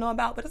side I need to know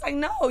about, but it's like,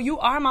 no, you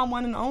are my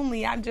one and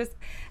only. I'm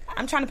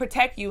trying to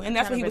protect you, and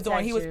that's what he was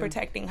doing. He was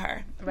protecting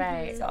her,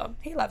 right? So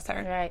he loves her,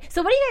 right?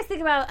 So what do you guys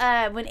think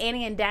about when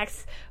Annie and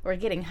Dax were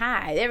getting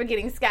high? They were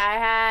getting sky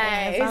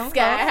high.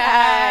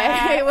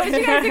 What did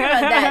you guys think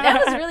about that?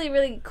 That was really,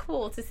 really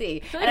cool to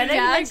see. Like, and I know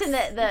you mentioned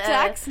that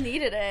Dax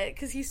needed it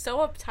because he's so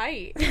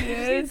uptight. He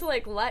needs to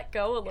like let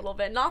go a little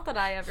bit. Not that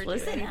I ever do.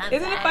 Isn't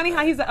it funny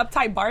how he's an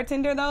uptight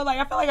bartender though? Like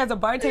I feel like as a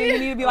bartender you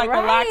need to be like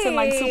relaxed and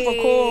like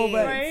super cool,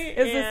 but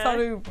it's just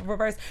totally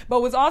reversed.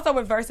 But what's also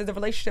reversed is the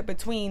relationship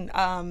between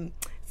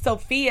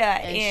Sophia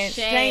and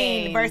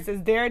Shane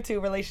versus their two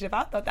relationship.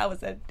 I thought that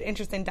was an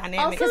interesting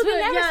dynamic. Because we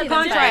never see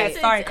contrast.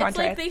 It's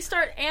like they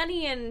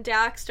Annie and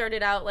Dax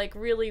started out like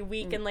really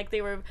weak and like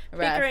they were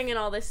bickering and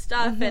all this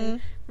stuff,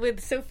 and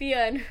with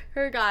Sophia and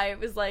her guy, it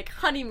was like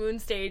honeymoon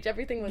stage.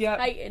 Everything was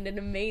heightened and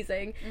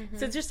amazing.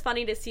 So it's just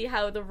funny to see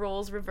how the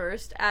roles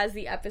reversed as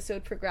the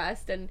episode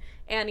progressed, and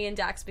Annie and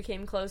Dax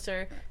became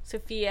closer.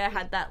 Sophia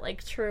had that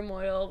like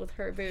turmoil with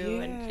her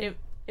boo, and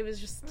it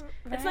was just,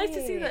 it's nice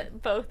to see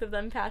that both of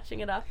them patching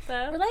it up,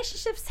 though.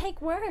 Relationships take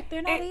work.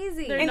 They're not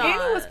easy. And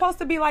Annie was supposed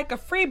to be like a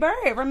free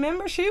bird.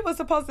 Remember? She was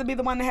supposed to be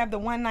the one to have the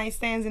one-night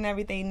stands and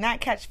everything,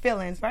 not catch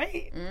feelings,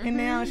 right? And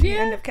now she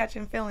ended up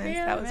catting feelings.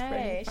 That was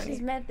pretty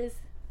funny.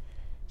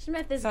 She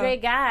met this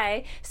great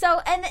guy. So,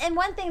 and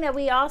one thing that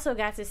we also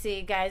got to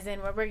see, guys,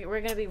 and we're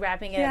going to be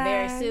wrapping it up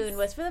very soon,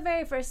 was for the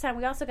very first time,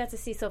 we also got to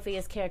see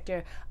Sophia's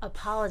character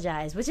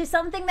apologize, which is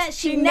something that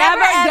she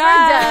never ever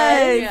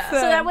does. Yeah.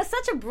 So that was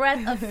such a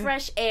breath of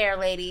fresh air,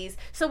 ladies.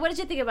 So what did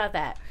you think about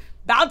that?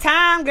 About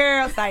time,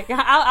 girls. Like,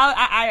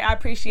 I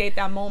appreciate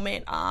that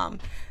moment.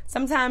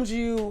 Sometimes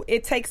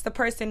it takes the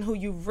person who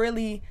you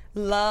really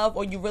love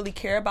or you really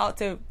care about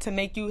to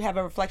make you have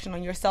a reflection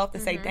on yourself to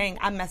say, dang,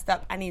 I messed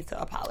up. I need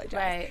to apologize.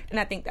 Right.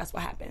 And I think that's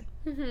what happened.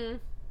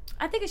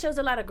 I think it shows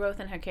a lot of growth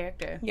in her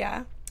character.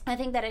 Yeah. I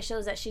think that it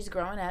shows that she's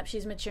growing up,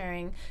 she's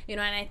maturing, you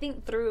know, and I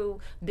think through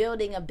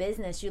building a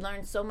business, you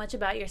learn so much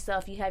about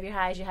yourself. You have your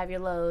highs, you have your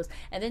lows,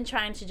 and then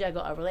trying to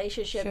juggle a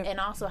relationship and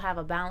also have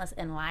a balance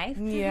in life.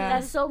 Yeah.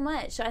 That's so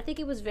much. So I think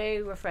it was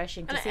very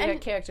refreshing to see her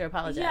character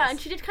apologize. Yeah, and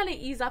she did kind of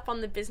ease up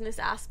on the business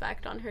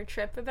aspect on her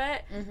trip a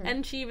bit.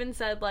 And she even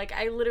said, like,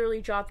 I literally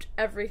dropped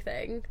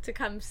everything to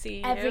come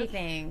see you.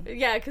 Everything.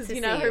 Yeah, because, you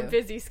know, her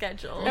busy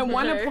schedule. And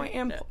one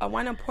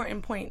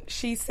important point,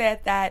 she said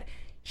that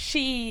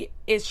she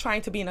is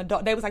trying to be an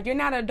adult. They was like, you're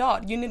not an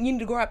adult. You need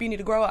to grow up. You need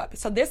to grow up.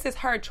 So this is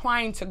her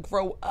trying to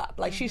grow up.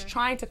 Like, she's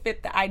trying to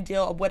fit the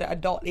ideal of what an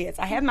adult is.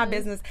 I have my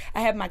business.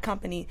 I have my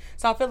company.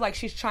 So I feel like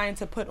she's trying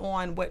to put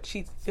on what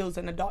she feels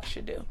an adult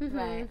should do.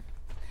 Right.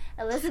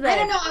 Elizabeth. I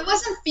don't know. I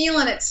wasn't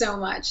feeling it so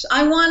much.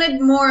 I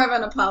wanted more of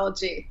an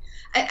apology.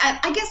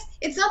 I guess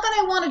it's not that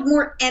I wanted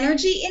more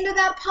energy into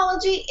that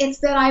apology. It's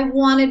that I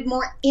wanted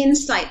more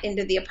insight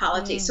into the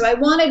apology. So I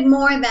wanted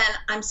more than,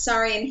 I'm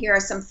sorry and here are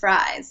some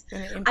fries.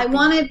 I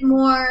wanted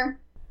more,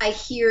 I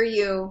hear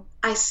you.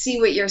 I see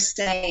what you're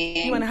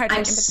saying.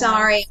 I'm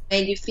sorry it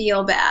made you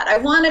feel bad. I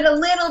wanted a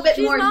little bit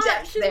more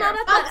depth there.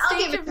 I'll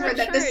give it to her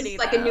that this is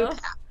like a new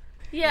path.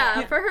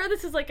 Yeah, for her,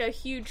 this is like a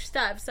huge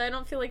step. So I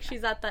don't feel like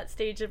she's at that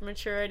stage of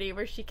maturity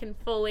where she can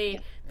fully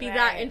be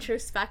that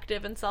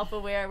introspective and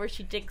self-aware, where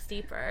she digs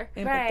deeper.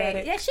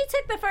 Right. Yeah, she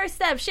took the first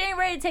step. She ain't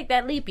ready to take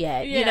that leap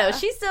yet. Yeah. You know,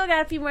 she's still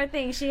got a few more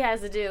things she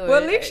has to do.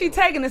 Well, at least she's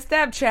taking a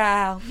step,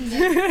 child.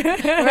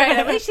 Right,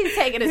 at least she's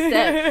taking a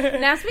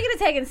step. Now, speaking of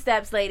taking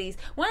steps, ladies,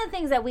 one of the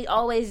things that we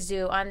always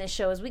do on this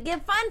show is we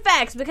give fun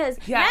facts, because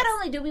not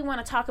only do we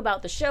want to talk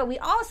about the show, we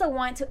also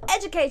want to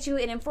educate you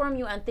and inform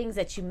you on things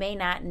that you may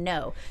not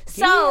know.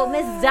 So,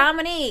 Miss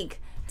Dominique,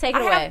 take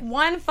it away. I have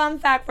one fun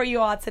fact for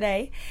you all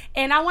today,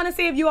 and I want to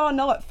see if you all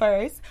know it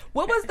first.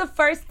 What was the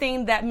first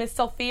thing that Miss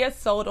Sophia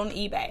sold on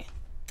eBay?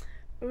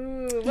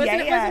 Ooh,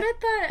 wasn't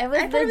it the... It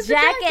was the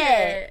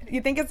jacket.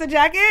 You think it's the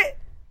jacket?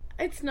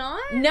 It's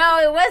not? No,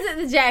 it wasn't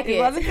the jacket. It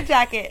wasn't the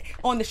jacket.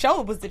 On the show,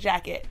 it was the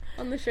jacket.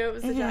 On the show, it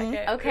was the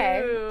jacket.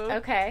 Okay. Ooh.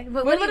 Okay.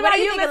 But what about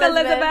you, Miss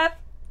Elizabeth?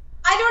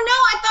 I don't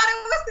know. I thought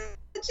it was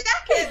the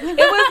jacket.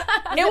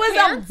 It was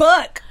a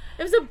book.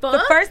 It was a book?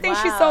 The first thing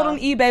she sold on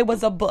eBay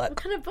was a book. What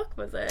kind of book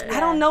was it?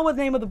 I don't know what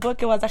the name of the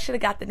book it was. I should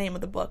have got the name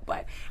of the book,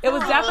 but it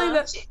was definitely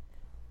the...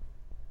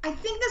 I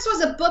think this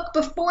was a book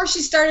before she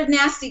started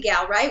Nasty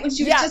Gal, right? When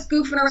she was just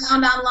goofing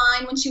around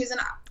online when she was in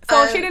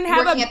she didn't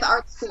have working at the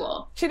art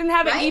school. She didn't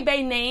have an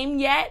eBay name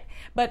yet,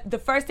 but the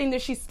first thing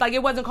that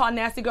it wasn't called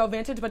Nasty Girl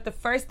Vintage, but the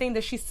first thing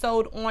that she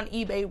sold on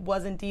eBay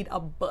was indeed a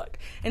book.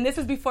 And this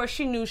is before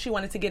she knew she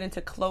wanted to get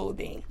into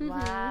clothing.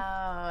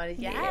 Wow.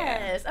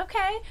 Yes. Yeah.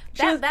 Okay.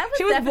 She was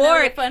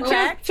bored. Fun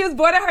fact. She was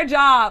bored at her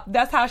job.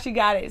 That's how she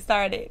got it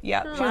started.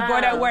 Yeah. She was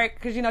bored at work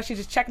because, she's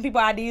just checking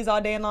people IDs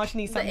all day long. She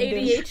needs something to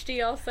do. The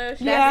ADHD also.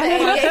 She's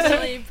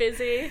really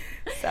busy.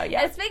 So,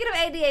 yeah. And speaking of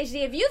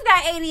ADHD, if you've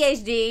got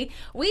ADHD,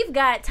 we've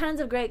got tons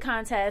of great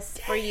contests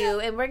for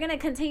you, and we're going to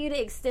continue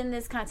to extend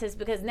this contest,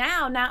 because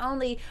now not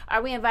only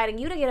are we inviting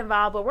you to get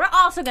involved, but we're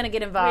also going to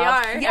get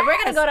involved. We are. And we're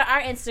going to go to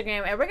our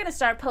Instagram, and we're going to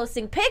start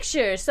posting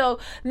pictures. So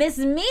Miss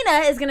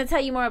Mina is going to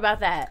tell you more about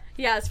that.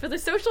 Yes, for the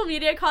social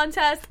media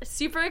contest,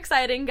 super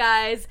exciting,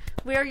 guys.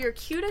 Wear your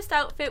cutest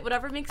outfit,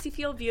 whatever makes you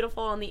feel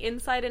beautiful on the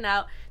inside and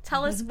out.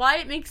 Tell us why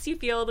it makes you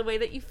feel the way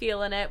that you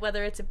feel in it,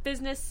 whether it's a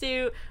business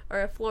suit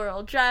or a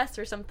floral dress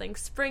or something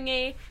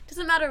springy.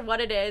 Doesn't matter what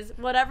it is.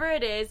 Whatever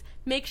it is,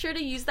 make sure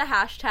to use the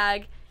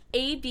hashtag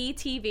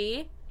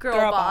ABTV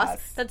Girl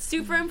Boss. That's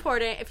super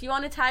important. If you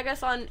want to tag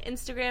us on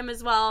Instagram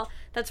as well,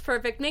 that's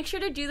perfect. Make sure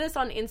to do this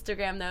on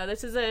Instagram, though.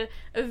 This is a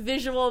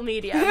visual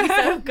medium.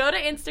 So go to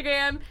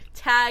Instagram,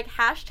 tag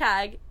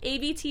hashtag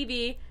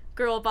ABTV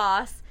Girl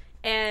Boss.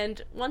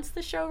 And once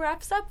the show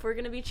wraps up, we're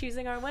going to be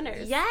choosing our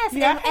winners. Yes,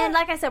 and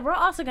like I said, we're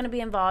also going to be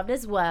involved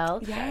as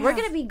well. Yes. We're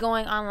going to be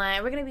going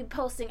online. We're going to be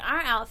posting our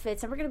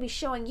outfits, and we're going to be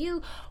showing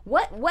you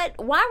why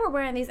we're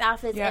wearing these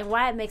outfits and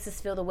why it makes us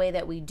feel the way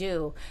that we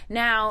do.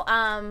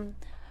 Now,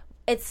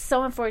 it's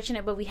so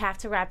unfortunate, but we have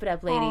to wrap it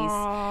up, ladies.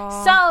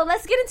 Aww. So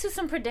let's get into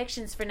some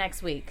predictions for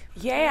next week.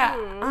 Yeah.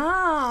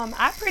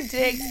 I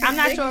predict. I'm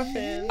not sure.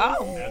 And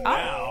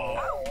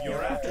now, your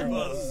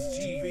AfterBuzz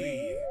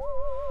TV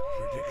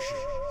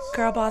predictions.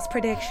 Girl Boss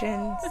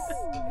predictions.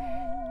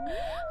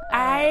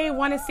 I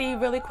want to see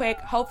really quick,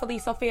 hopefully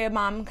Sophia's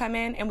mom come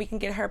in and we can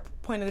get her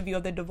point of view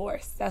of the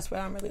divorce. That's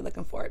what I'm really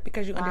looking for,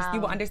 because you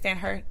will understand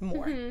her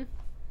more. Mm-hmm.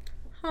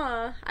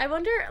 Huh. I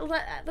wonder,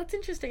 that's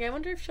interesting. I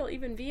wonder if she'll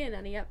even be in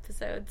any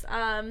episodes.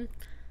 I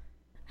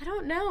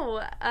don't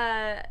know.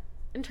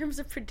 In terms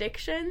of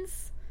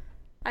predictions,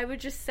 I would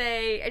just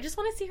say, I just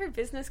want to see her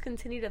business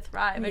continue to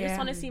thrive. I just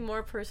want to see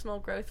more personal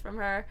growth from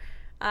her.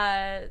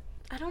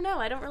 I don't know.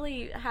 I don't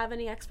really have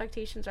any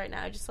expectations right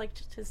now. I just like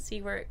to see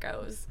where it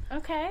goes.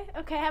 Okay.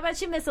 How about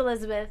you, Miss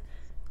Elizabeth?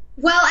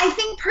 Well, I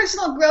think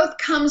personal growth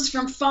comes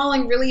from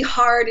falling really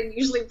hard and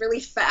usually really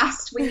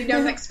fast when you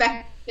don't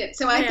expect it.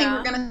 So I think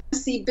we're going to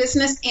see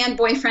business and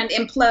boyfriend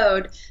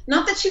implode.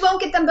 Not that she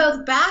won't get them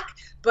both back,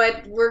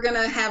 but we're going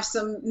to have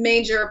some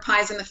major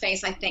pies in the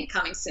face, I think,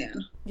 coming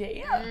soon.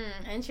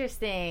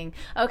 Interesting.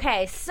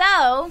 Okay,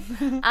 so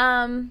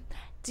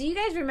do you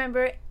guys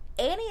remember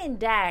Annie and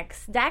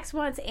Dax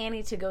wants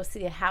Annie to go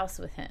see a house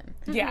with him.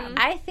 Yeah.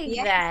 I think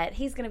that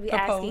he's going to be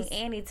Propose. asking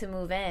Annie to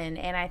move in,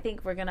 and I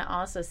think we're going to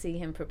also see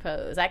him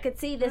propose. I could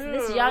see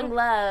this young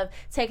love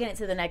taking it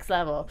to the next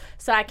level.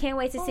 So I can't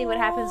wait to see what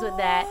happens with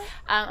that.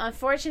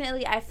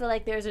 Unfortunately, I feel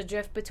like there's a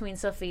drift between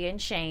Sophia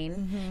and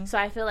Shane. So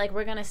I feel like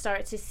we're going to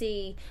start to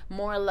see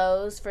more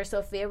lows for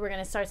Sophia. We're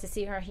going to start to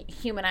see her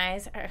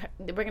humanize.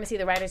 We're going to see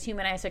the writers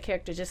humanize her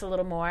character just a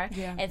little more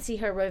and see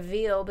her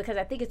reveal, because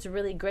I think it's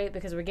really great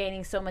because we're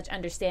gaining so much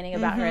understanding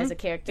about her as a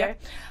character.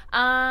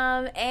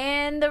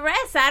 And the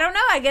rest, I don't know.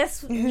 I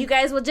guess you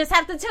guys will just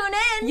have to tune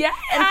in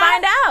and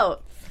find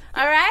out.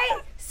 All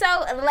right? So,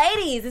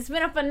 ladies, it's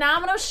been a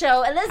phenomenal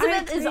show.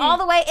 Elizabeth is all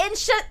the way in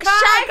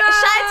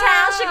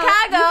Chi-Town,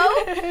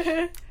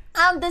 Chicago.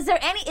 Is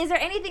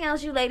there anything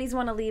else you ladies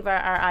want to leave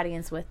our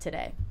audience with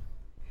today?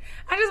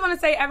 I just want to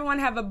say, everyone,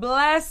 have a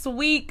blessed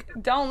week.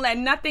 Don't let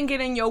nothing get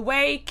in your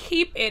way.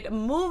 Keep it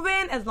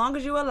moving as long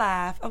as you're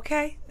alive,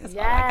 okay? That's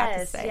all I got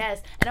to say.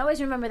 Yes. And always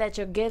remember that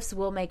your gifts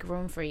will make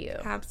room for you.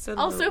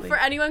 Absolutely. Also, for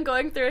anyone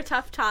going through a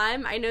tough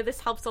time, I know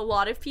this helps a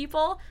lot of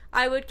people.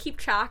 I would keep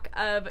track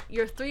of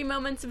your 3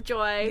 moments of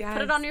joy. Yes.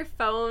 Put it on your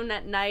phone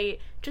at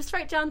night. Just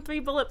write down 3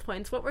 bullet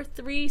points. What were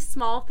 3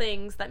 small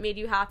things that made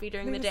you happy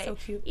during the day? So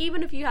cute.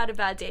 Even if you had a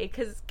bad day.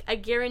 Because I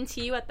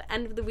guarantee you, at the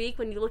end of the week,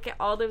 when you look at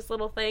all those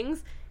little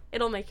things,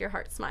 it'll make your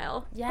heart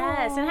smile.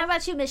 Yes. And how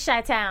about you, Miss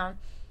Chi-Town?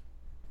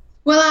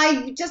 Well,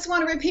 I just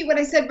want to repeat what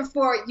I said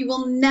before. You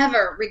will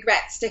never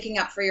regret sticking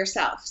up for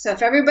yourself. So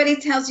if everybody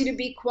tells you to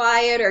be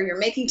quiet, or you're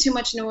making too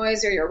much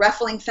noise, or you're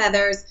ruffling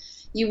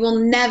feathers, you will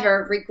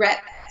never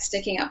regret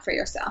sticking up for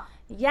yourself.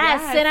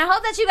 Yes, and I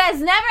hope that you guys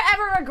never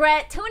ever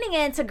regret tuning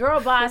in to Girl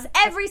Boss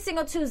every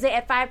single Tuesday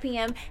at 5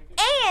 p.m.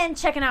 and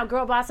checking out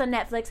Girl Boss on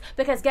Netflix,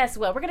 because guess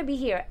what? We're going to be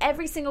here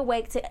every single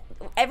week to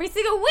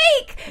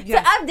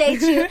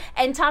update you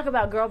and talk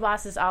about girl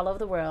bosses all over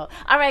the world.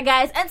 All right,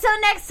 guys, until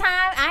next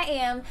time, I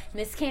am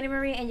Miss Candy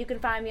Marie, and you can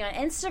find me on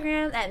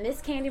Instagram at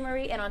Miss Candy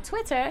Marie and on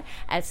Twitter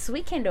at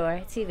Sweet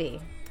Kendor TV.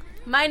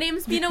 My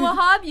name's Mina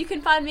Wahab. You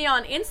can find me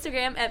on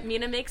Instagram at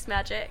Mina Makes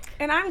Magic.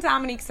 And I'm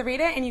Dominique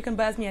Sarita, and you can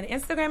buzz me on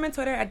Instagram and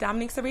Twitter at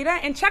Dominique Sarita.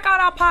 And check out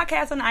our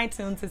podcast on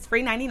iTunes. It's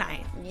free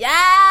 $99.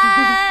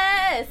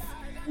 Yes!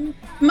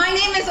 My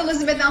name is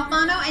Elizabeth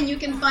Alfano, and you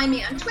can find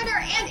me on Twitter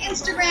and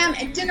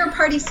Instagram at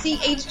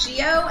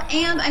DinnerPartyCHGO.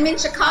 And I'm in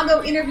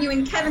Chicago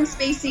interviewing Kevin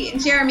Spacey and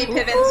Jeremy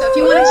Piven. So if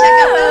you want to check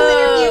out those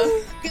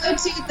interviews, go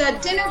to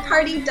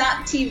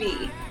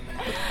thedinnerparty.tv.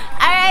 All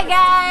right,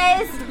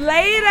 guys.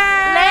 Later.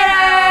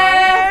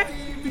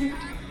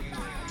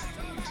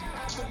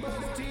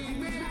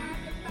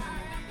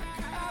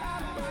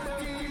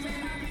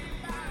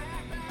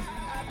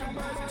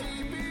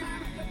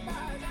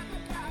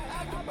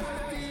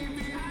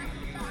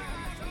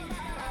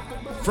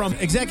 From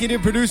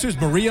executive producers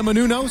Maria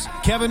Menounos,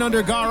 Kevin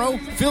Undergaro,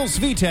 Phil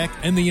Svitek,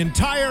 and the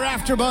entire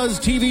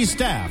AfterBuzz TV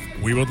staff,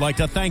 we would like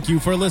to thank you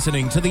for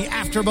listening to the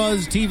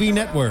AfterBuzz TV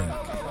network.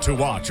 To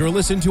watch or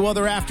listen to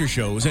other after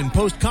shows and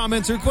post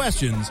comments or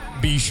questions,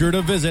 be sure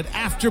to visit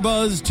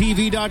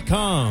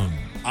AfterBuzzTV.com.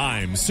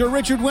 I'm Sir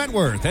Richard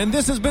Wentworth, and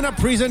this has been a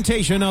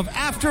presentation of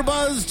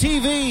AfterBuzz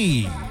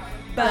TV.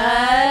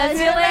 Buzz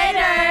you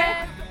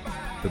later.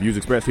 The views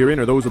expressed herein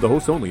are those of the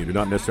hosts only and do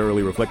not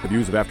necessarily reflect the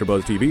views of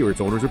AfterBuzz TV or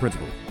its owners or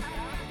principals.